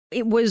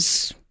it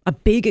was a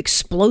big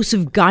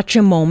explosive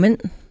gotcha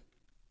moment.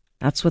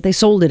 That's what they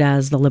sold it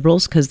as, the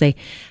Liberals, because they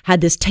had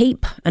this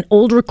tape, an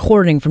old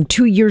recording from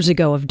 2 years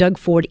ago of Doug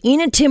Ford in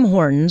a Tim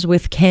Hortons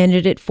with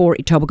candidate for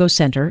Etobicoke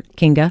Centre,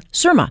 Kinga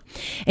Surma.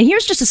 And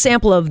here's just a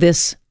sample of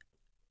this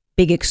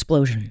big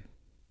explosion.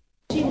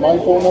 My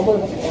phone number,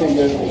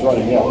 Kinga is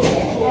running, yeah.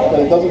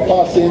 But it doesn't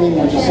cost anything,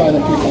 we're just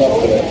signing people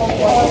up today.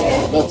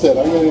 That's it,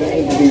 I'm going to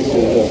introduce you to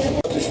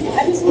this.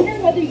 I was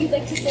wondering whether you'd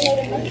like to fill out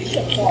a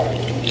membership form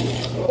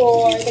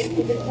for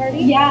the party.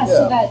 Yeah,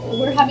 so that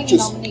we're having a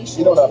nomination.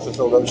 You don't have to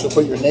fill it out. She'll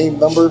put your name,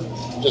 number,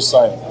 just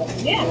sign it.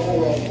 Yeah.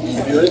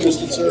 If you're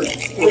interested, sir,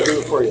 we'll do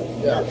it for you.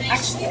 Yeah.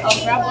 Actually,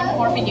 I'll grab one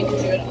form and you can do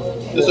it all.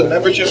 This is a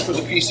membership for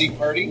the PC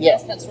party?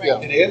 Yes, that's right. Yeah.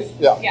 It is?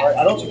 Yeah. Yeah.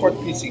 I don't support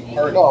the PC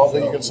party. No,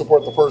 then you can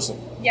support the person.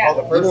 Yeah.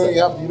 Oh, the person.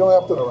 You don't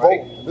have to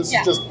vote. This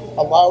is just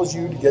allows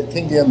you to get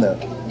Kinga in there.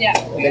 Yeah.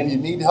 And if you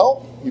need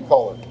help, you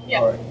call her. Yeah.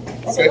 All right.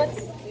 Okay. So let's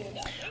do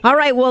that. All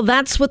right, well,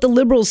 that's what the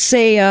Liberals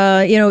say.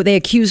 They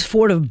accuse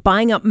Ford of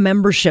buying up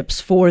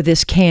memberships for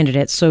this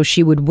candidate so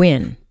she would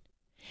win.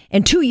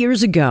 And 2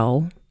 years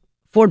ago,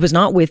 Ford was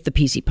not with the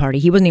PC party.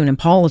 He wasn't even in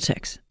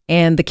politics.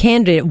 And the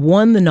candidate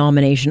won the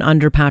nomination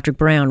under Patrick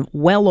Brown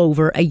well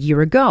over a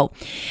year ago.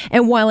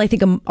 And while I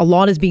think a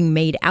lot is being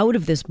made out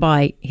of this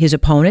by his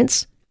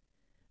opponents,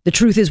 the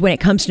truth is when it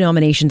comes to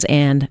nominations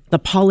and the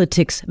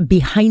politics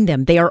behind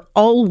them, they are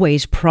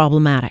always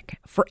problematic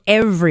for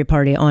every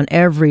party on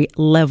every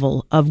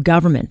level of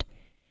government.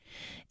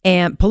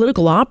 And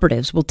political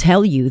operatives will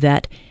tell you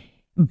that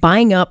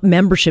buying up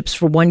memberships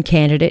for one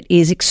candidate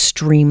is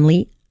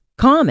extremely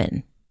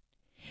common.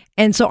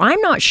 And so I'm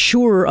not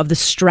sure of the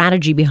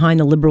strategy behind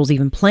the Liberals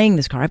even playing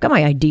this card. I've got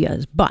my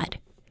ideas, but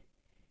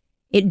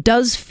it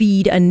does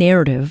feed a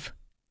narrative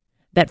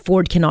that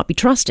Ford cannot be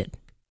trusted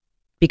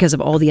because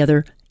of all the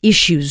other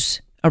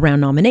issues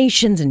around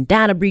nominations and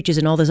data breaches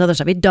and all this other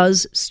stuff. It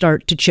does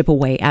start to chip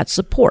away at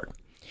support.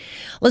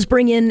 Let's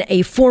bring in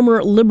a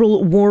former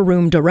Liberal War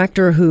Room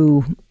director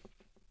who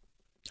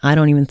I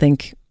don't even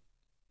think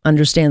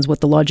understands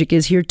what the logic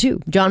is here too.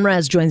 John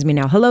Raz joins me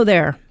now. Hello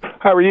there.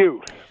 How are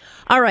you?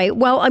 All right.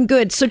 Well, I'm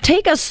good. So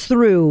take us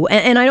through,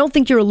 and I don't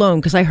think you're alone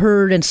because I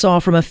heard and saw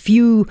from a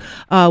few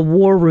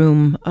War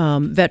Room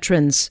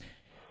veterans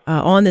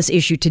on this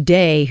issue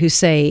today who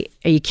say,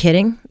 are you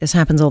kidding? This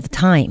happens all the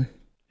time.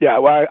 Yeah,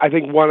 well, I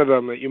think one of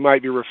them that you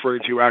might be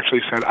referring to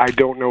actually said, I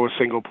don't know a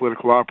single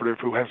political operative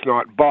who has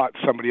not bought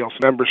somebody else's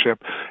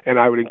membership, and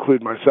I would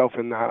include myself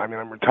in that. I mean,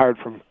 I'm retired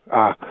from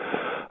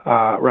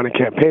running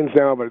campaigns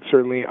now, but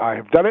certainly I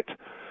have done it.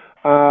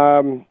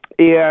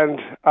 And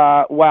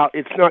while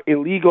it's not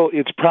illegal,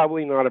 it's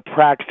probably not a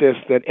practice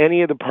that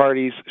any of the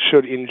parties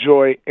should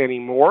enjoy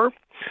anymore.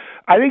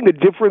 I think the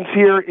difference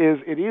here is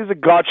it is a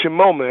gotcha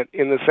moment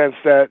in the sense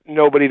that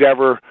nobody'd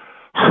ever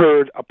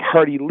heard a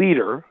party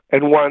leader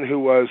and one who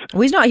was...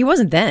 Well, he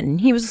wasn't then.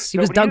 He was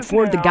Doug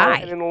Ford, the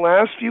guy. And in the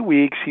last few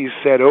weeks, he's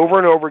said over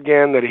and over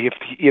again that if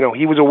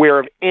he was aware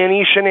of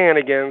any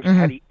shenanigans,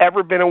 had he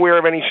ever been aware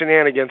of any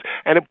shenanigans,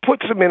 and it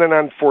puts him in an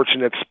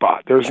unfortunate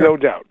spot. There's no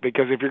doubt,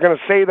 because if you're going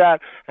to say that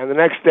and the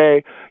next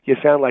day you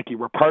sound like you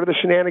were part of the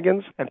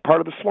shenanigans and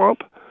part of the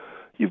swamp,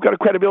 you've got a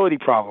credibility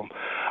problem.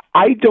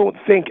 I don't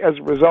think, as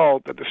a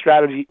result, that the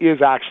strategy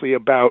is actually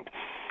about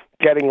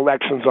getting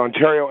Elections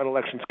Ontario and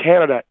Elections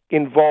Canada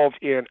involved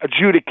in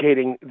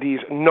adjudicating these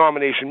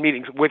nomination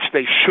meetings, which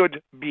they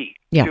should be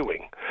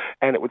doing.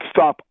 And it would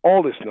stop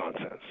all this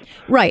nonsense.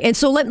 Right. And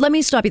so let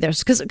me stop you there.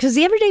 Because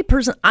the everyday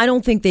person, I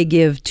don't think they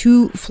give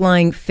two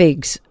flying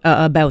figs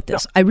about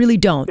this. No, I really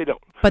don't. They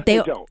don't. But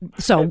they don't.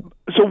 So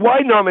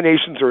why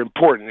nominations are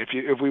important,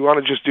 if we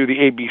want to just do the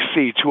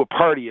ABC to a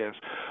party, is,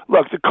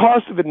 look, the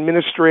cost of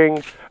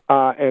administering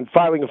and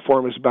filing a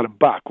form is about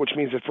 $1, which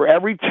means that for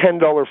every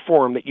 $10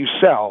 form that you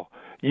sell,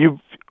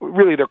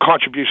 they're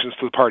contributions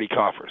to the party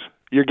coffers.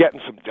 You're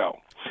getting some dough.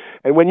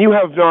 And when you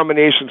have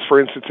nominations, for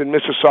instance, in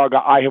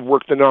Mississauga, I have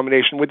worked the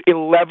nomination with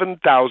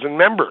 11,000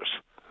 members.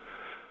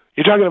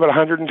 You're talking about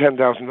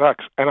 $110,000,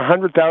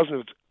 and $100,000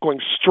 is going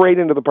straight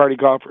into the party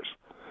coffers.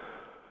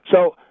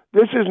 So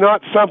this is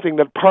not something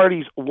that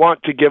parties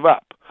want to give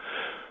up.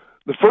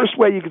 The first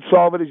way you could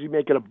solve it is you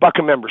make it $1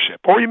 a membership,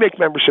 or you make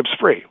memberships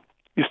free.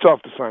 You still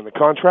have to sign the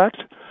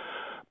contract.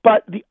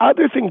 But the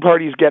other thing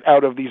parties get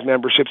out of these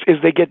memberships is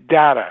they get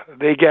data.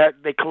 They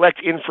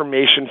collect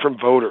information from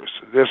voters.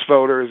 This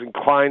voter is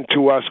inclined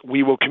to us.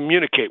 We will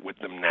communicate with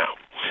them now.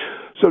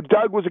 So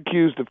Doug was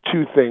accused of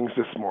two things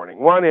this morning.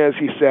 One is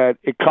he said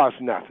it costs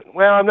nothing.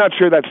 Well, I'm not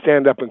sure that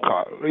stand up and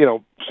cost.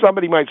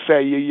 Somebody might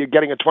say you're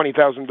getting a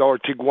 $20,000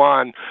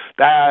 Tiguan.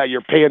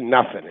 You're paying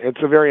nothing. It's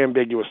a very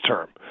ambiguous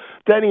term.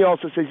 Then he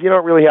also says you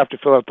don't really have to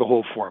fill out the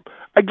whole form.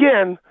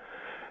 Again,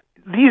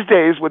 these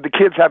days, with the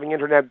kids having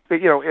internet,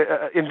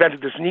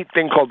 invented this neat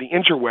thing called the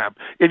interweb.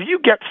 If you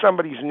get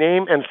somebody's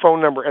name and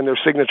phone number and their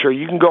signature,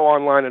 you can go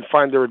online and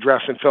find their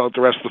address and fill out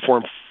the rest of the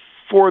form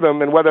for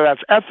them. And whether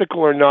that's ethical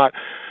or not,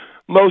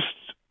 most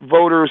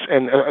voters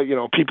and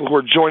people who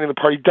are joining the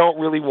party don't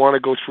really want to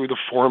go through the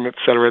form, et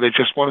cetera. They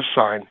just want to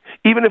sign,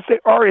 even if they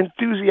are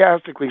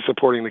enthusiastically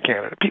supporting the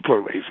candidate. People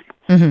are lazy.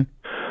 Mm-hmm.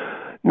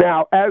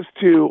 Now, as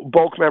to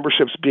bulk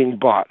memberships being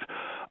bought,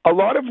 a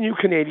lot of new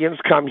Canadians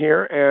come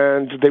here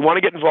and they want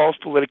to get involved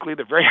politically.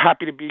 They're very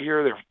happy to be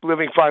here. They're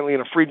living finally in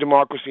a free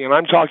democracy. And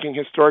I'm talking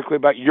historically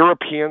about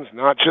Europeans,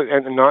 not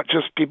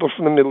just people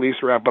from the Middle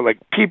East around, but like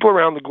people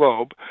around the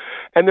globe.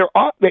 And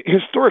they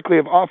historically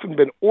have often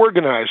been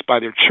organized by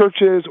their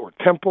churches or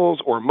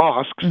temples or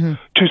mosques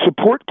to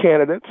support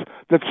candidates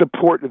that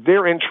support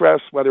their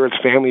interests, whether it's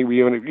family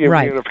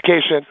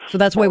reunification. So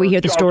that's why we hear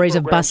the stories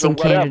of busing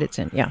candidates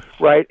in. Yeah.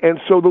 Right.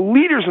 And so the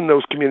leaders in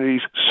those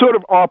communities sort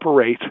of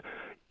operate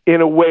in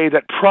a way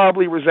that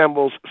probably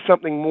resembles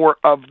something more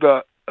of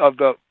the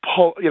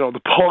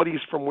polities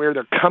from where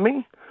they're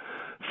coming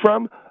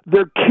from.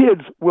 Their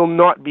kids will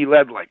not be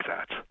led like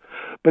that,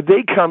 but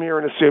they come here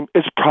and assume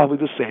it's probably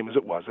the same as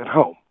it was at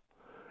home.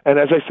 And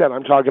as I said,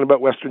 I'm talking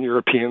about Western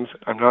Europeans.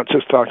 I'm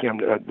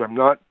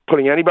not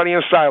putting anybody in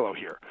a silo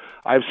here.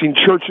 I've seen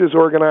churches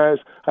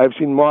organized. I've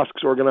seen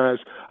mosques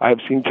organized. I've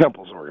seen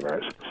temples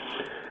organized,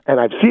 and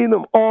I've seen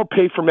them all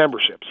pay for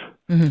memberships.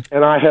 Mm-hmm.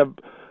 And I have.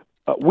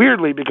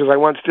 Weirdly, because I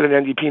once did an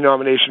NDP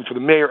nomination for the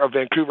mayor of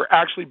Vancouver,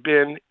 actually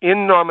been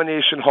in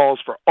nomination halls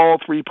for all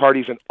three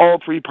parties, and all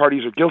three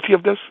parties are guilty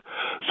of this.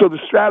 So the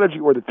strategy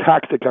or the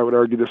tactic, I would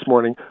argue this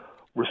morning,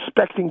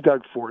 respecting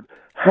Doug Ford,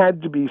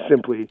 had to be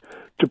simply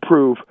to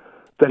prove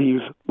that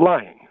he's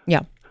lying.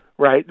 Yeah.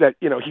 Right? That,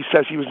 he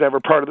says he was never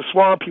part of the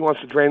swamp. He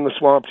wants to drain the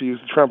swamp, to use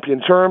the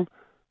Trumpian term.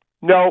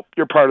 No,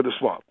 you're part of the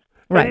swamp.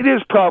 Right. And it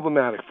is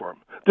problematic for him.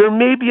 There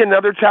may be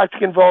another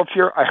tactic involved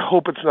here. I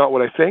hope it's not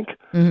what I think.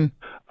 Mm-hmm.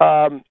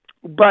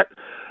 But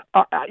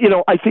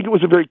I think it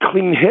was a very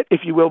clean hit,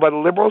 if you will, by the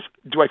Liberals.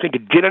 Do I think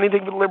it did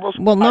anything for the Liberals?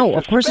 Well, no,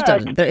 of course it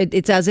doesn't.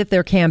 It's as if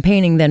they're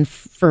campaigning then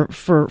for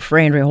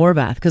Andrea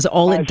Horwath, because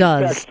all it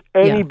does...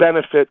 Any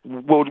benefit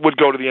would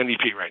go to the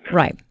NDP right now.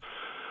 Right.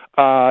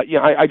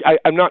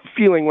 I'm not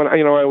feeling when, I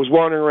was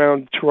wandering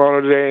around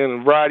Toronto today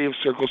in a variety of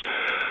circles.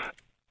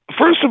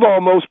 First of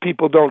all, most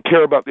people don't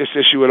care about this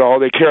issue at all.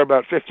 They care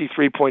about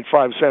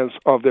 53.5 cents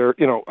of their,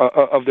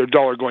 of their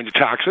dollar going to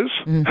taxes.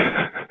 Mm.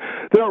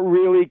 They don't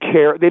really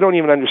care. They don't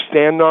even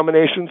understand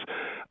nominations.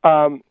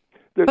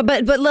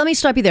 But let me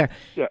stop you there.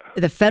 Yeah.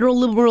 The federal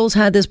Liberals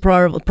had this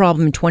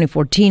problem in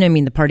 2014. I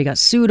mean, the party got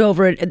sued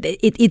over it.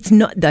 It's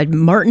not that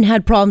Martin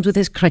had problems with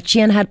this.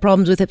 Chrétien had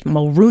problems with it.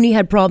 Mulroney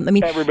had problems. I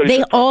mean,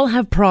 they all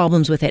have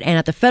problems with it. And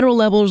at the federal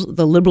levels,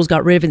 the Liberals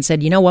got rid of it and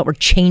said, you know what, we're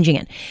changing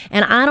it.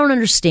 And I don't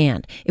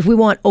understand. If we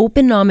want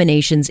open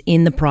nominations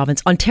in the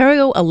province,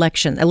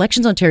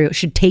 Elections Ontario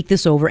should take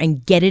this over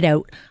and get it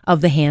out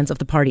of the hands of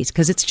the parties,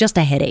 because it's just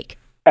a headache.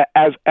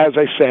 As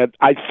I said,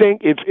 I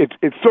think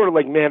it's sort of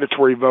like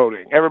mandatory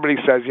voting. Everybody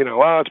says,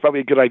 it's probably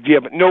a good idea,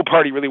 but no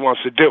party really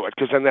wants to do it,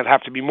 because then they'd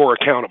have to be more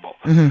accountable.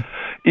 Mm-hmm.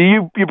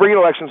 You bring in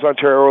Elections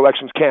Ontario or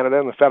Elections Canada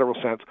in the federal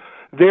sense,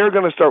 they're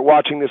going to start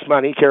watching this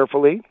money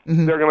carefully.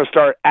 Mm-hmm. They're going to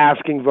start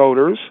asking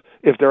voters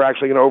if they're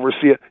actually going to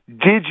oversee it.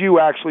 Did you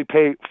actually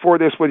pay for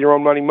this with your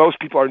own money? Most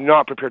people are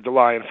not prepared to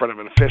lie in front of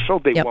an official.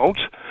 They won't.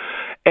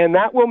 And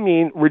that will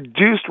mean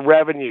reduced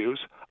revenues,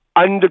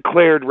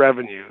 undeclared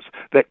revenues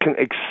that can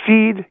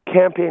exceed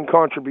campaign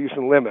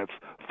contribution limits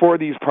for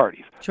these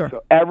parties. Sure.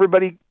 So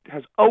everybody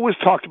has always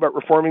talked about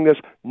reforming this.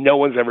 No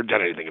one's ever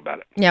done anything about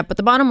it. Yeah, but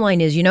the bottom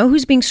line is,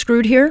 who's being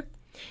screwed here?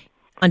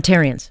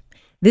 Ontarians.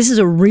 This is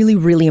a really,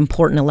 really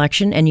important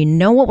election, and you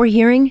know what we're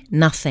hearing?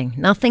 Nothing.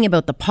 Nothing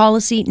about the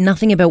policy,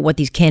 nothing about what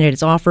these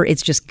candidates offer.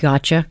 It's just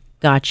gotcha.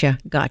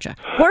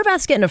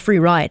 Horwath's getting a free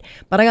ride,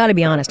 but I got to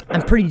be honest,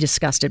 I'm pretty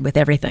disgusted with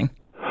everything.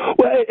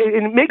 Well,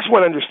 it makes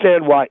one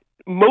understand why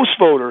most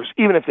voters,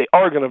 even if they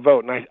are going to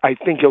vote, and I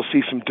think you'll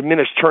see some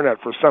diminished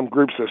turnout for some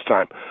groups this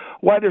time,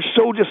 why they're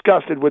so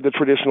disgusted with the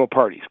traditional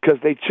parties, because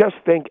they just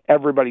think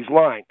everybody's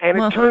lying.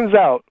 And it turns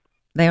out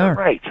they are.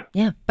 Right.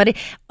 Yeah, but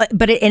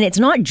it's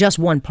not just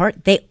one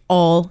part. They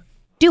all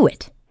do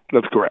it.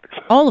 That's correct.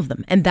 All of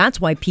them. And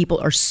that's why people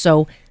are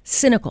so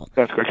cynical.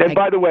 That's correct. And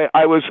by the way,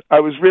 I was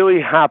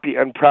really happy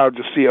and proud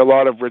to see a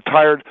lot of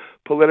retired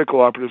political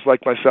operatives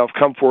like myself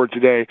come forward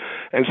today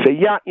and say,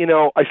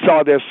 I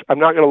saw this. I'm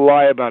not going to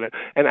lie about it.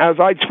 And as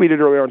I tweeted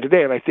earlier on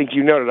today, and I think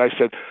you noted, I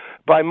said,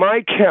 by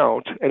my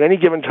count, at any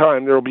given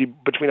time, there will be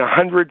between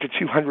 100 to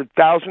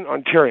 200,000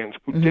 Ontarians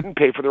who didn't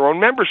pay for their own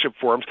membership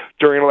forms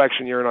during an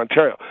election year in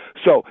Ontario.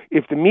 So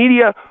if the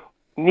media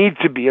need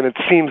to be, and it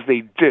seems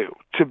they do,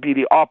 to be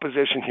the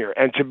opposition here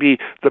and to be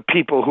the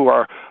people who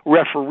are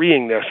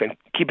refereeing this and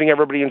keeping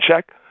everybody in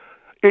check,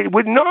 it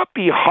would not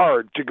be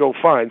hard to go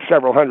find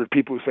several hundred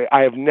people who say,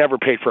 I have never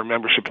paid for a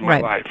membership in my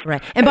life.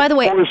 Right. And by the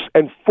way...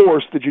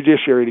 force the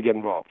judiciary to get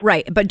involved.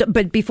 Right.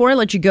 But before I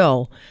let you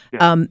go,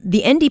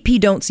 the NDP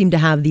don't seem to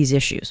have these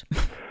issues.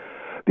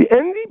 The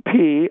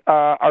NDP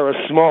are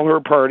a smaller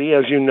party,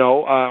 as you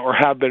know, or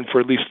have been for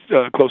at least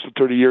close to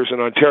 30 years in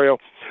Ontario.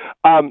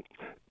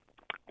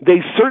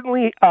 They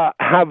certainly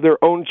have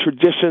their own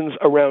traditions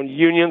around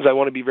unions. I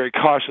want to be very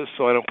cautious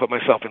so I don't put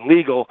myself in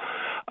legal.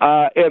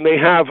 And they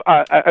have,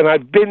 and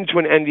I've been to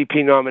an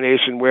NDP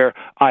nomination where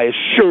I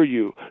assure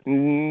you,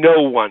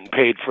 no one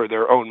paid for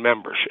their own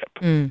membership.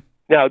 Mm.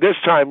 Now, this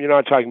time, you're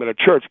not talking about a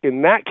church.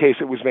 In that case,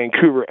 it was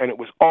Vancouver, and it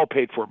was all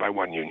paid for by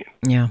one union.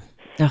 Yeah.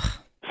 Ugh.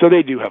 So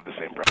they do have the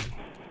same problem.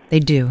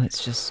 They do.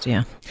 It's just,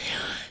 yeah.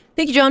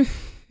 Thank you, John.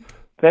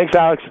 Thanks,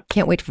 Alex.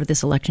 Can't wait for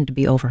this election to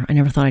be over. I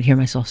never thought I'd hear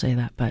myself say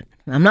that, but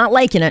I'm not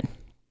liking it.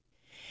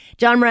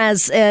 John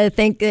Mraz,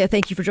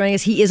 thank you for joining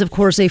us. He is, of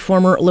course, a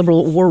former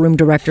Liberal War Room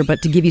director,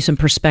 but to give you some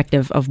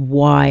perspective of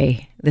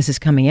why this is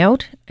coming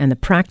out and the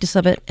practice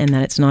of it, and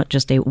that it's not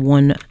just a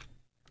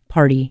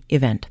one-party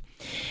event.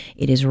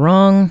 It is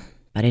wrong,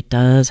 but it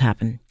does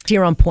happen.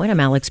 Here on Point, I'm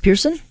Alex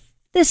Pearson.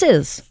 This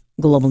is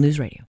Global News Radio.